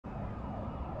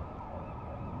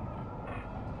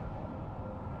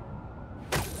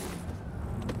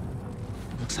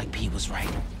was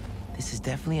right. This is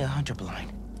definitely a hunter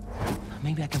blind.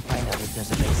 Maybe I can find out if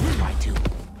there's a base nearby too.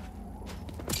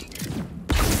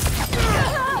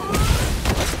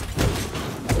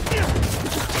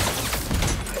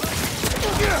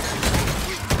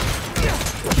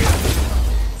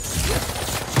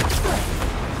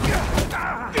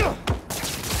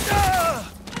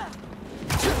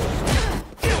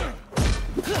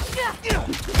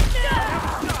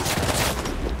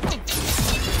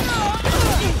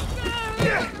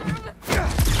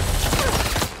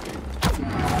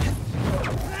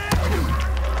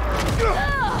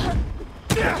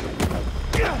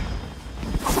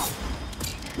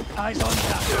 Eyes on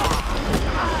top.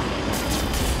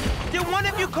 Did one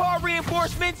of you call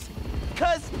reinforcements?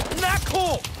 'Cause not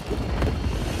cool.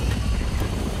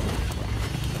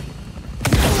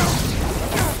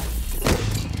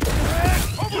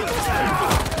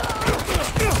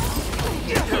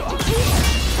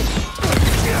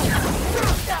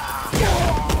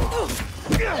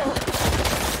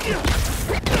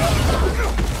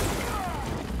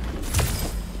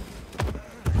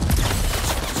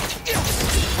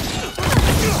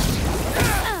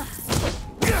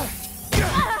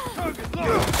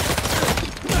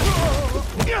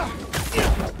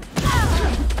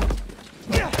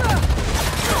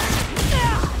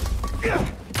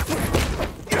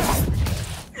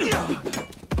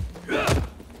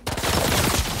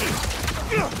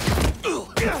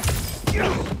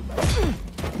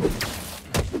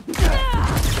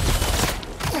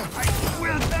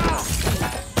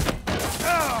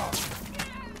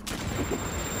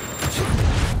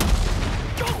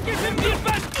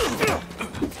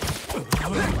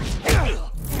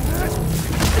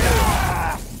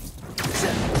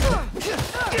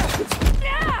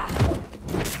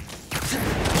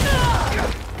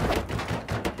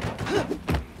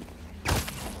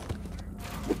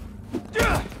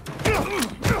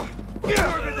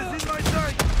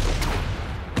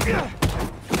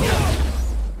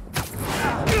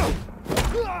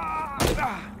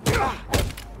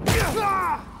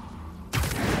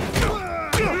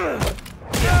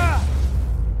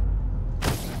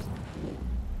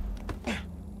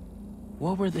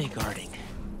 What were they guarding?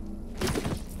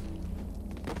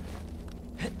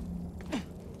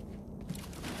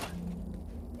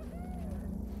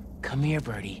 Come here,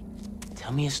 Birdie.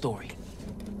 Tell me a story.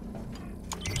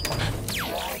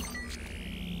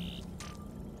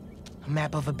 A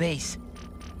map of a base.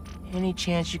 Any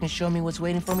chance you can show me what's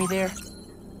waiting for me there?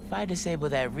 If I disable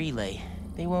that relay,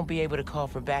 they won't be able to call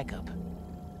for backup.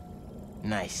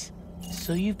 Nice.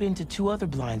 So you've been to 2 other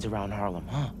blinds around Harlem,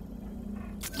 huh?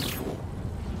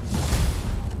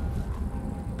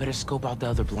 Better scope out the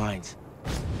other blinds.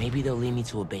 Maybe they'll lead me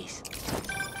to a base.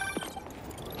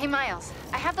 Hey, Miles.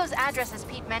 I have those addresses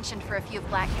Pete mentioned for a few of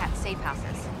Black Cat's safe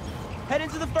houses. Head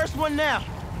into the first one now.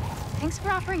 Thanks for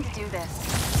offering to do this.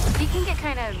 Pete can get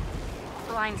kind of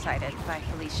blindsided by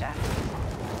Felicia.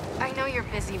 I know you're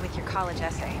busy with your college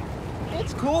essay.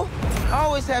 It's cool. I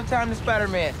always have time to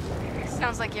Spider-Man.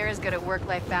 Sounds like you're as good at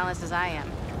work-life balance as I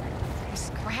am. I'm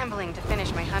scrambling to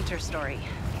finish my Hunter story.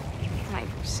 Might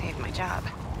save my job.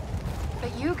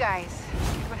 But you guys,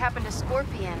 what happened to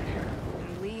Scorpion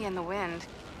and Lee and the Wind?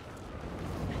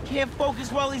 Can't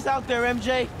focus while he's out there,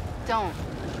 MJ. Don't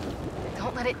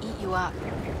let it eat you up.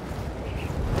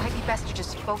 Might be best to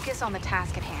just focus on the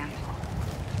task at hand.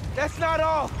 That's not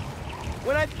all.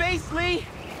 When I face Lee,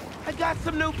 I got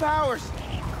some new powers.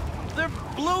 They're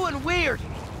blue and weird.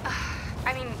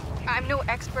 I mean, I'm no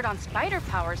expert on spider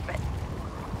powers, but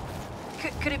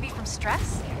could it be from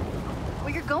stress?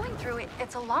 What you're going through,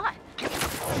 it's a lot.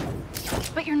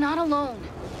 But you're not alone.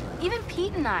 Even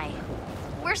Pete and I,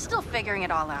 we're still figuring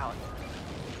it all out.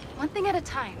 One thing at a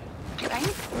time,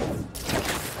 right?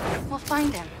 We'll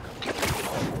find him.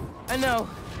 I know.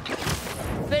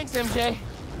 Thanks, MJ.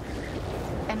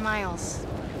 And Miles,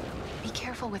 be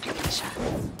careful with Felicia.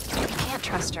 You can't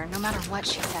trust her, no matter what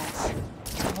she says.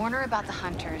 Warn her about the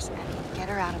hunters and get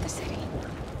her out of the city.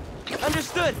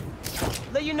 Understood.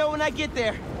 Let you know when I get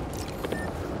there.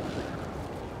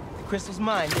 The crystal's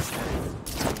mine this time.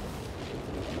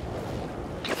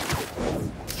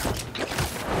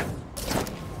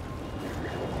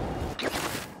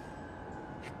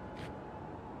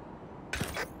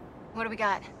 What do we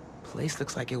got? Place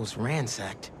looks like it was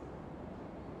ransacked.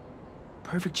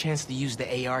 Perfect chance to use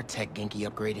the AR tech Genki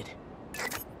upgraded.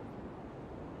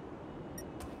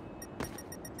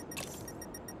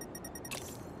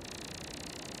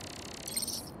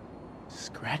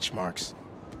 Scratch marks.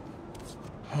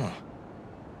 Huh.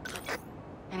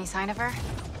 Any sign of her?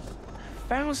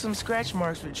 Found some scratch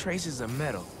marks with traces of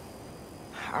metal.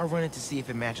 I'll run it to see if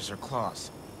it matches her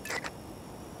claws.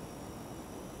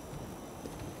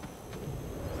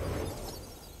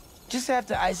 Just have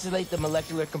to isolate the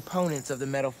molecular components of the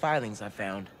metal filings I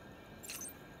found.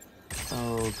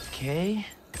 Okay.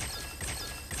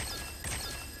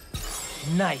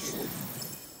 Nice.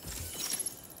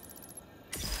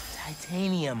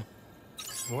 Titanium.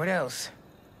 What else?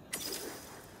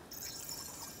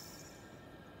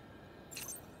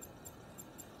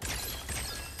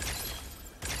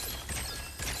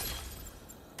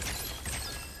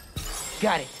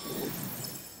 Got it.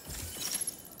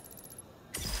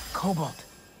 Cobalt.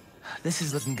 This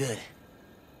is looking good.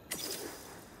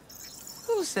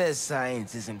 Who says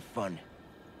science isn't fun?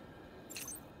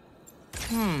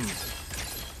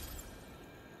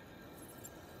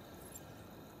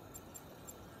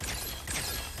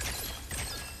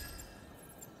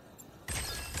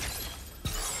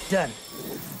 Done.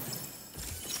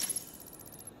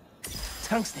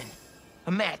 Tungsten.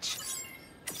 A match.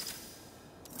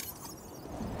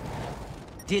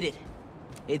 Did it.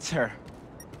 It's her.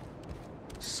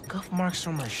 Scuff marks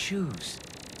from her shoes.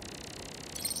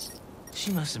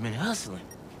 She must have been hustling.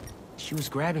 She was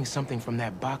grabbing something from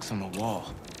that box on the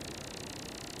wall.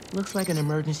 Looks like an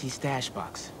emergency stash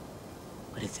box,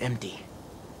 but it's empty.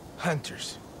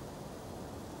 Hunters.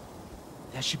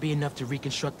 That should be enough to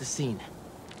reconstruct the scene.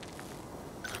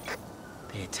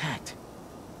 They attacked,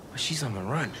 but she's on the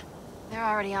run. They're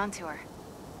already onto her.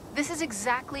 This is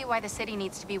exactly why the city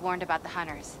needs to be warned about the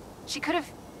hunters. She could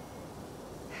have...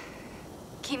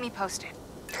 Keep me posted.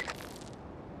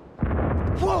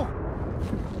 Whoa!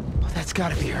 Oh, that's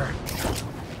gotta be her.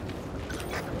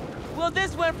 Well,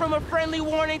 this went from a friendly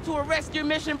warning to a rescue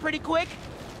mission pretty quick.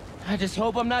 I just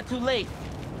hope I'm not too late.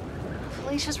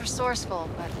 Felicia's resourceful,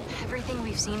 but everything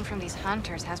we've seen from these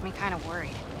hunters has me kind of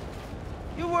worried.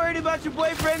 You're worried about your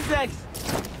boyfriend's ex.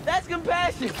 That's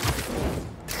compassion.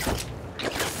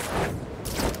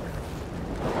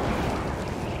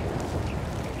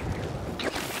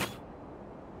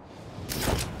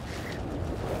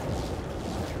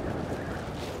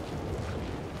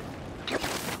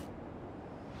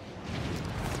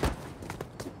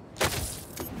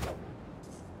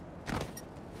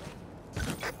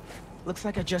 Looks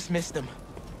like I just missed them.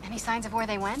 Any signs of where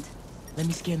they went? Let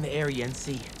me scan the area and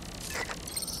see.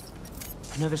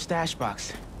 Another stash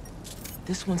box.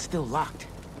 This one's still locked.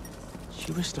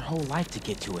 She risked her whole life to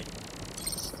get to it.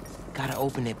 Gotta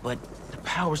open it, but the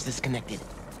power's disconnected.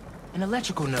 An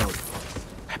electrical node.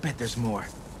 I bet there's more.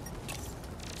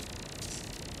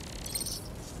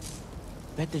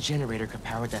 Bet the generator could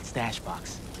power that stash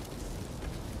box.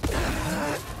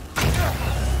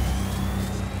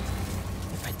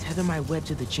 If I tether my web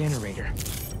to the generator,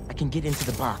 I can get into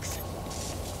the box.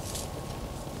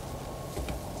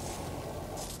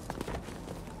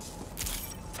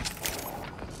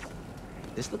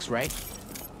 This looks right.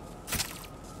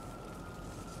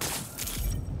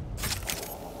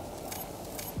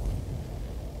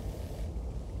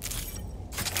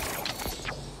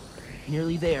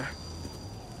 Nearly there.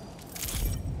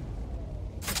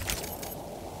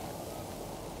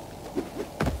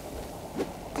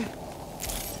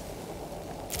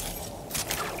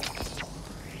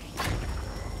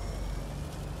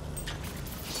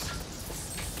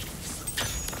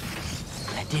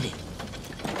 I did it.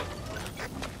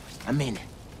 I'm in.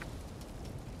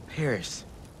 Paris.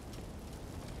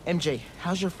 MJ,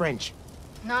 how's your French?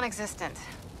 Non-existent,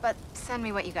 but send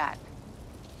me what you got.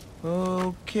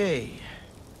 Okay.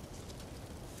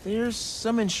 There's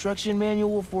some instruction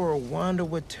manual for a Wanda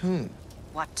Watoon.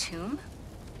 What tomb?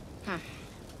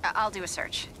 I'll do a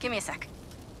search. Give me a sec.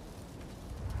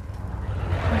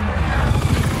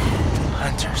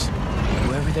 Hunters.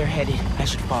 Wherever they're headed, I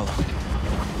should follow.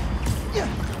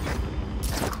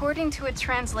 According to a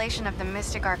translation of the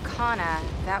Mystic Arcana,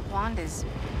 that wand is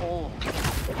old.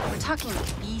 We're talking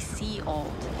BC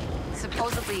old.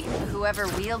 Supposedly, whoever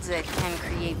wields it can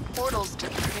create portals to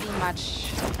pretty much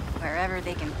wherever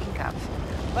they can think of.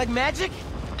 Like magic?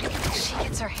 She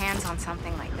gets her hands on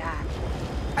something like that.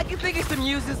 I can think of some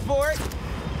uses for it.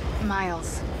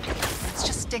 Miles, let's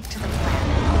just stick to the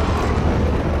plan.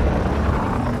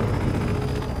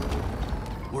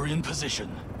 We're in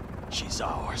position. She's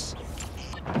ours.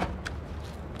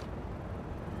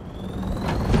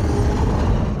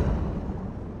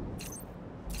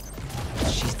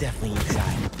 She's definitely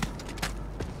inside.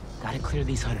 Gotta clear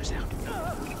these hunters out.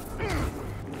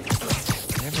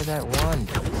 Whatever that wand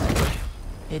does,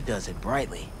 it does it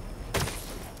brightly.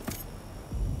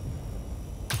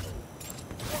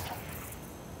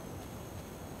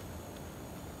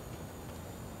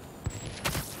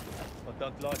 I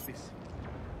don't like this.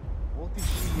 What is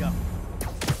she up?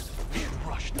 We should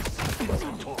rush the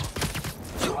door.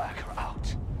 Drag her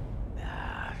out.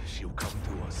 She'll come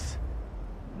to us.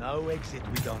 No exit,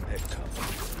 we don't have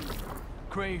cover.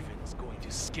 Craven's going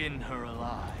to skin her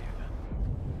alive.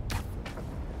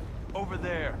 Over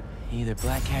there. Either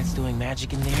Black Cat's doing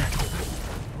magic in there,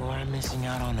 or I'm missing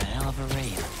out on a hell of a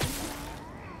raid.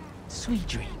 Sweet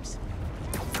dreams.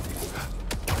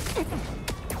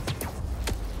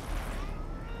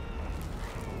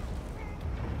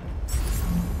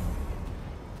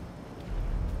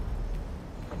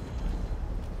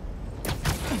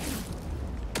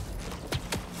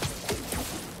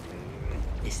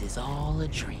 This is all a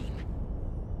dream.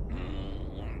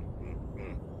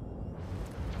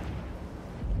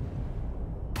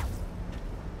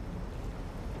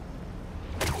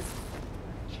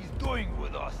 She's toying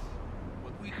with us,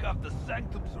 but we have the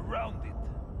sanctum surrounded.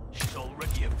 She's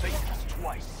already evaded us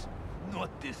twice. Not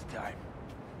this time.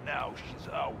 Now she's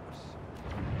ours.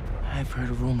 I've heard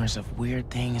rumors of weird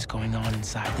things going on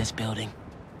inside this building.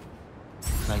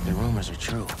 Looks like the rumors are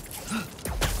true.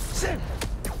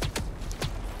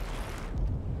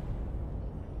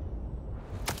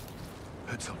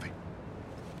 Heard something.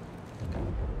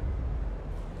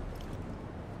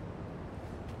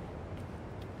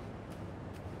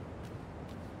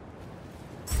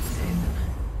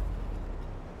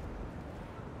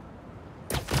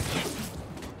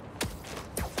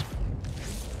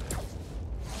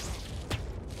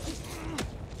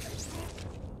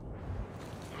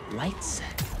 Lights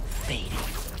fading.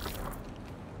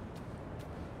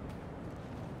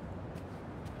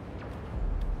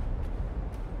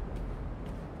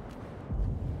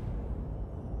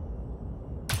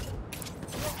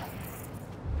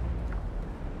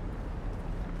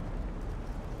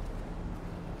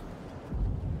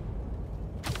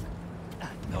 I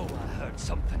know I heard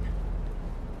something.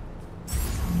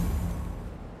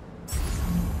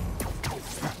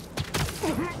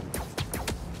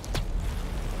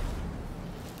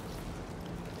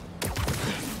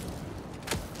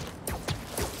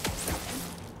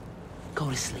 Go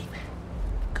to sleep.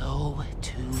 Go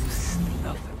to sleep.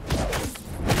 Nothing.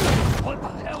 What the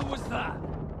hell was that?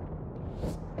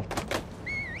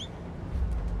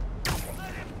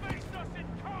 Let him face us in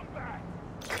combat!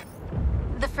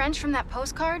 The French from that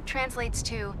postcard translates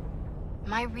to,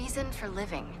 "My reason for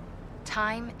living.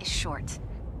 Time is short."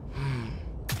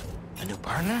 A new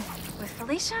partner? With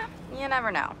Felicia, you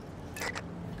never know.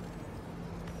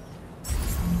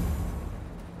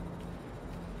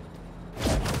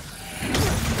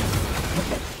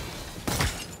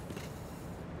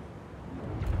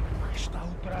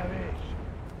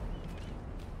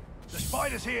 The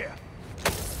spider's here!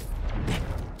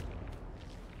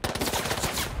 I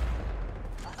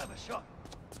have a shot.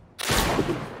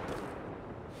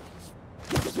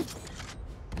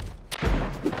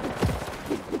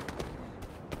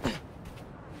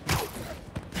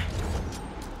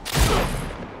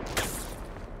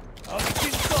 Up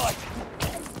inside!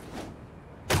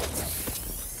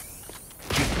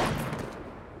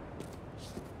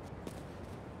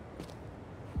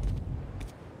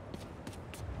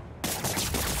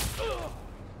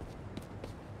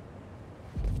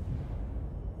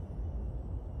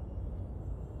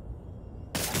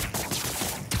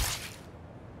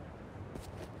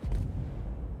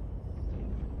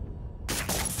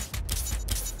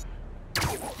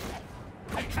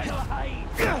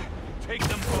 Take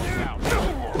them both out.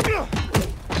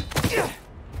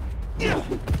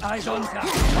 Eyes on top.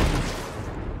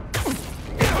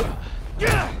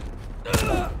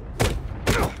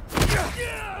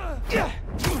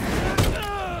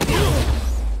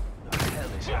 What the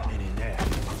hell is happening in there?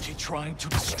 Is she trying to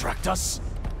distract us?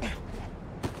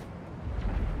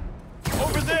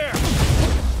 Over there!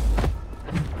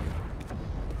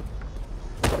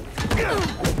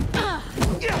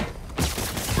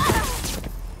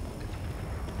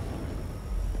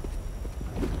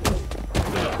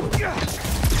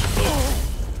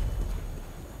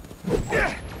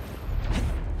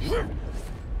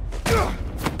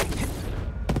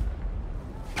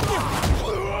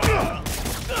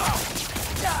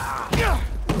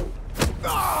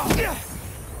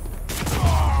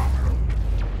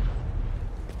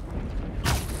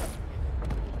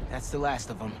 That's the last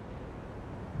of them.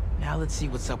 Now let's see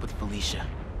what's up with Felicia.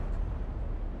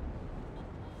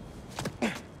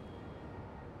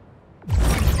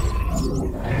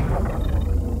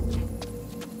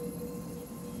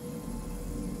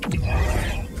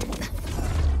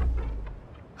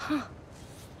 Huh.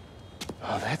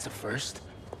 Oh, that's a first.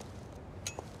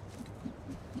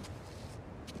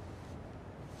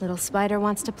 Little spider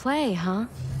wants to play, huh?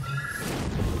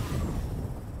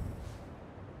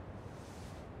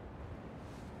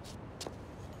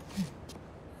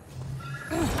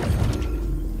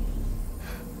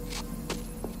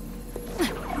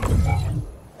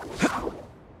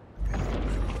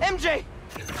 MJ!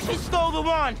 She stole the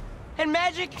wand! And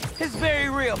magic is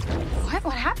very real. What?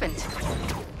 What happened?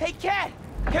 Hey, Cat!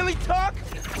 Can we talk?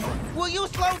 Will you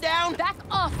slow down? Back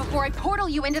off before I portal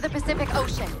you into the Pacific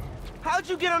Ocean. How'd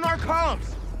you get on our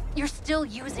comms? You're still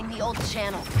using the old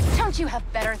channel. Don't you have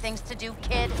better things to do,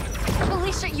 kid?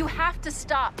 Felicia, you have to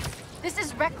stop. This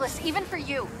is reckless, even for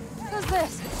you. Who's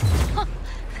this?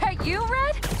 That you,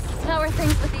 Red? How are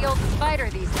things with the old spider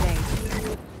these days?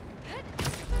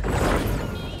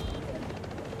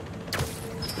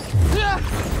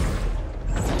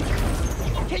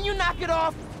 Can you knock it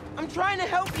off? I'm trying to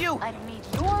help you. I don't need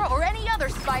your or any other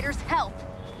spider's help.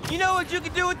 You know what you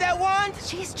could do with that wand?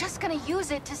 She's just gonna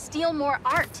use it to steal more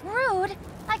art. Rude.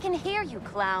 I can hear you,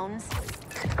 clowns.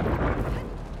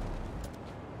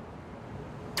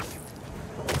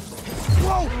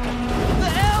 Whoa! The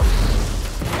hell?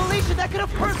 Felicia, that could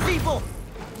have hurt people!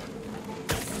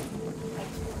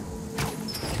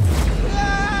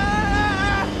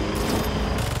 Ah!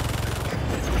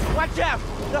 Watch out!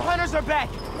 The hunters are back!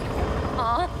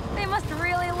 Aw, they must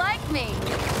really like me.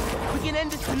 We can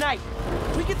end this tonight.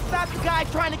 We can stop the guy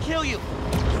trying to kill you.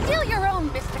 Steal your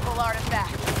own mystical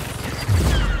artifact.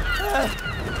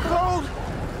 Cold!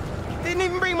 Didn't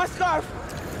even bring my scarf!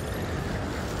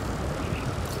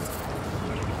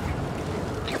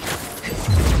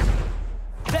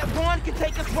 That wand could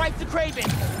take us right to Craven!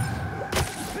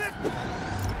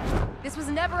 This was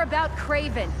never about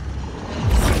Craven.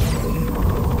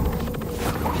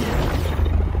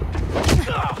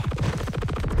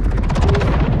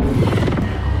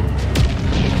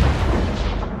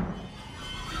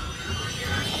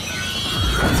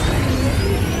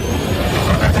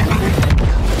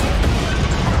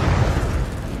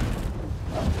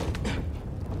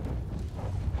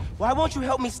 Why won't you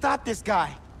help me stop this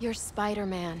guy? You're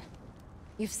Spider-Man.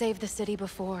 You've saved the city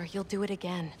before. You'll do it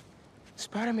again.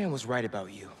 Spider-Man was right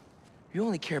about you. You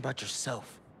only care about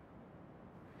yourself.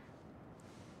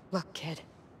 Look, kid.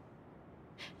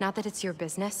 Not that it's your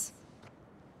business.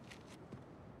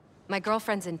 My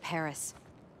girlfriend's in Paris.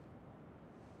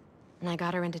 And I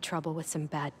got her into trouble with some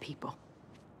bad people.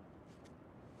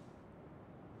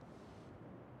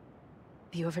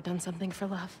 Have you ever done something for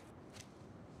love?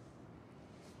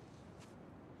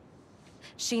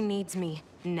 She needs me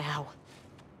now.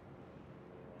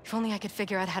 If only I could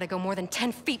figure out how to go more than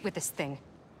 10 feet with this thing.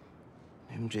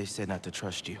 MJ said not to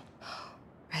trust you.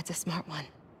 Red's a smart one.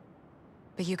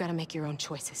 But you gotta make your own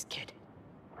choices, kid.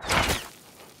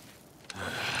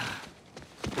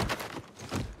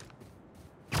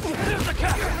 There's the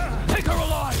cat! Take her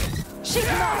alive! She's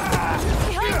lost!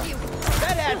 Behind you!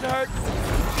 That had to hurt!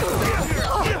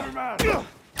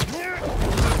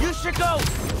 You should go!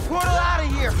 Portal out of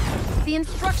here! The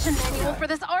instruction manual for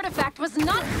this artifact was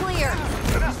not clear.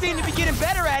 You seem to be getting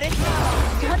better at it!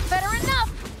 Not better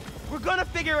enough! We're gonna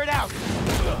figure it out!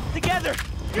 Together!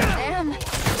 Damn,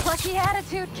 plucky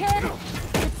attitude, kid.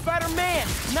 It's Spider-Man,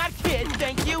 not kid,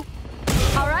 thank you!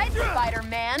 All right,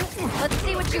 Spider-Man. Let's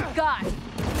see what you've got.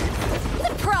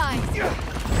 Surprise!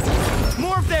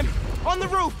 More of them! On the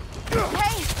roof!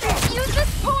 Hey, use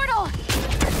this portal!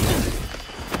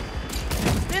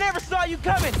 They never saw you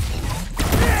coming!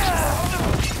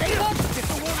 Get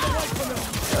the wound away from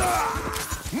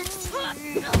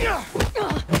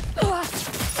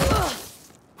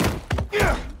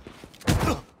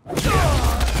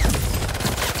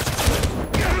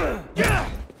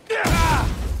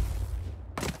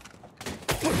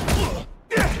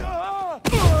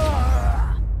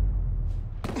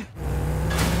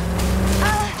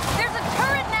There's a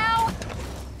turret now!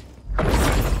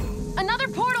 Another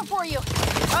portal for you!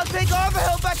 I'll take all the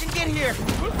help I can get here!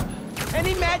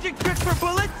 Any magic tricks for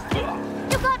bullets?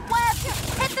 You got webs!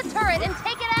 Hit the turret and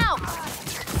take it out!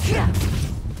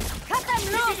 Cut them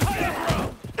loose!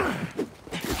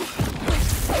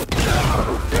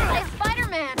 Hey,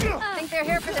 Spider-Man! Think they're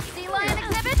here for the sea lion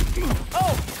exhibit?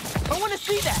 Oh, I want to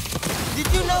see that! Did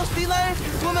you know sea lions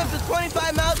can swim up to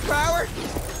 25 miles per hour?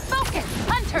 Focus!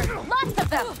 Hunters! Lots of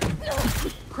them!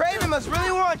 Craven must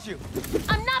really want you!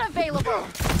 I'm not available!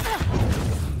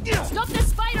 Stop the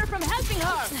spider from helping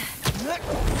her!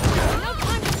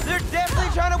 They're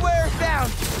definitely trying to wear us down!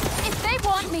 If they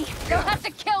want me, they'll have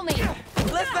to kill me!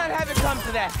 Let's not have it come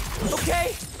to that,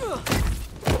 okay?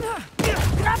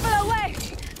 Grapple away!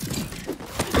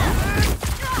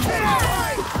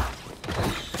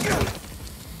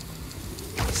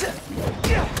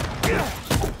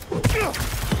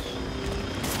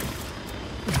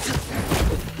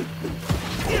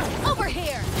 Over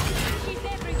here! She's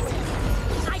everywhere!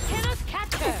 I cannot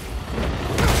catch her!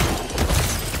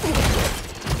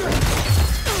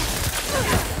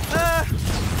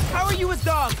 How are you with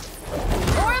dogs?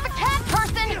 More of a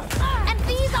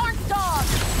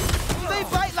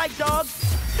like, dog?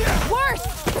 Worse!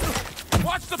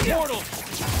 Watch the portal!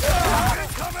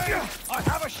 Incoming! I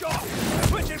have a shot!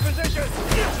 Switch in position!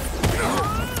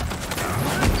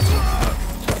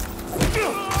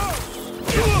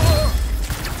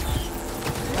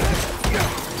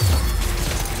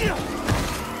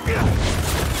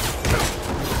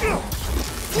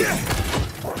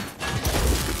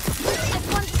 This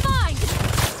one's fine!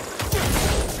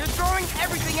 You're throwing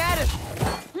everything at us!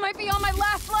 Might be on my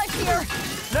last life here!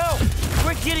 No!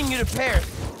 We're getting you to Paris.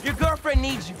 Your girlfriend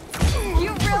needs you.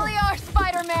 You really are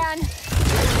Spider-Man!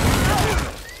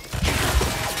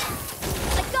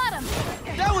 I got him!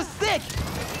 That was sick!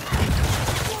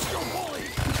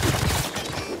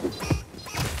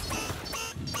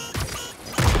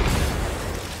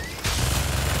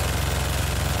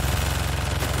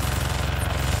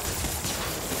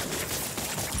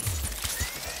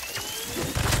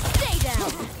 Stay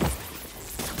down!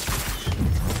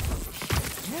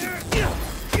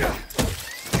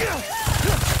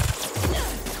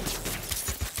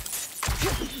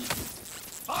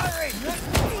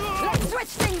 Let's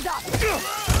switch things up!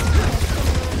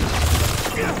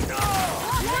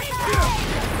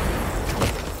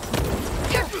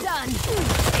 You're done!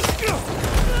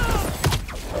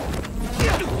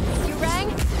 You rang?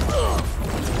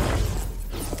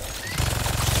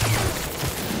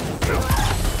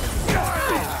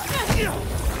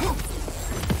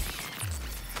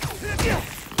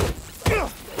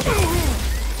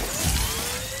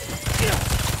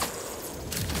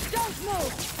 Don't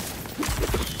move!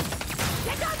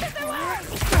 Get out of the way!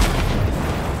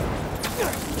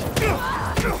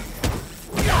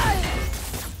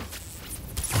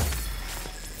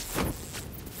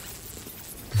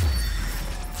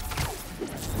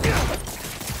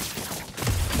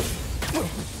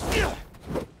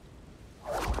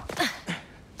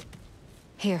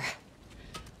 Here.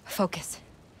 Focus.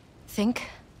 Think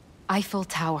Eiffel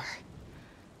Tower.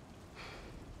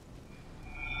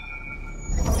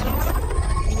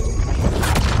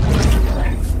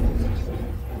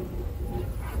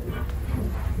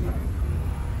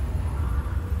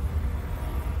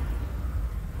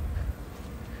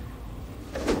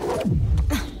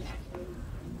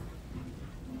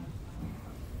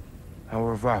 Au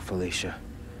revoir, Felicia.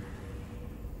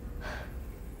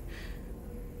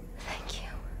 Thank you.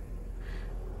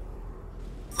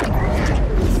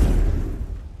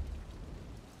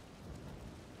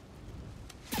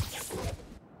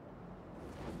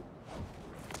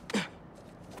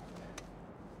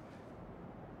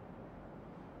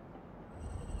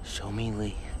 Show me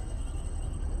Lee.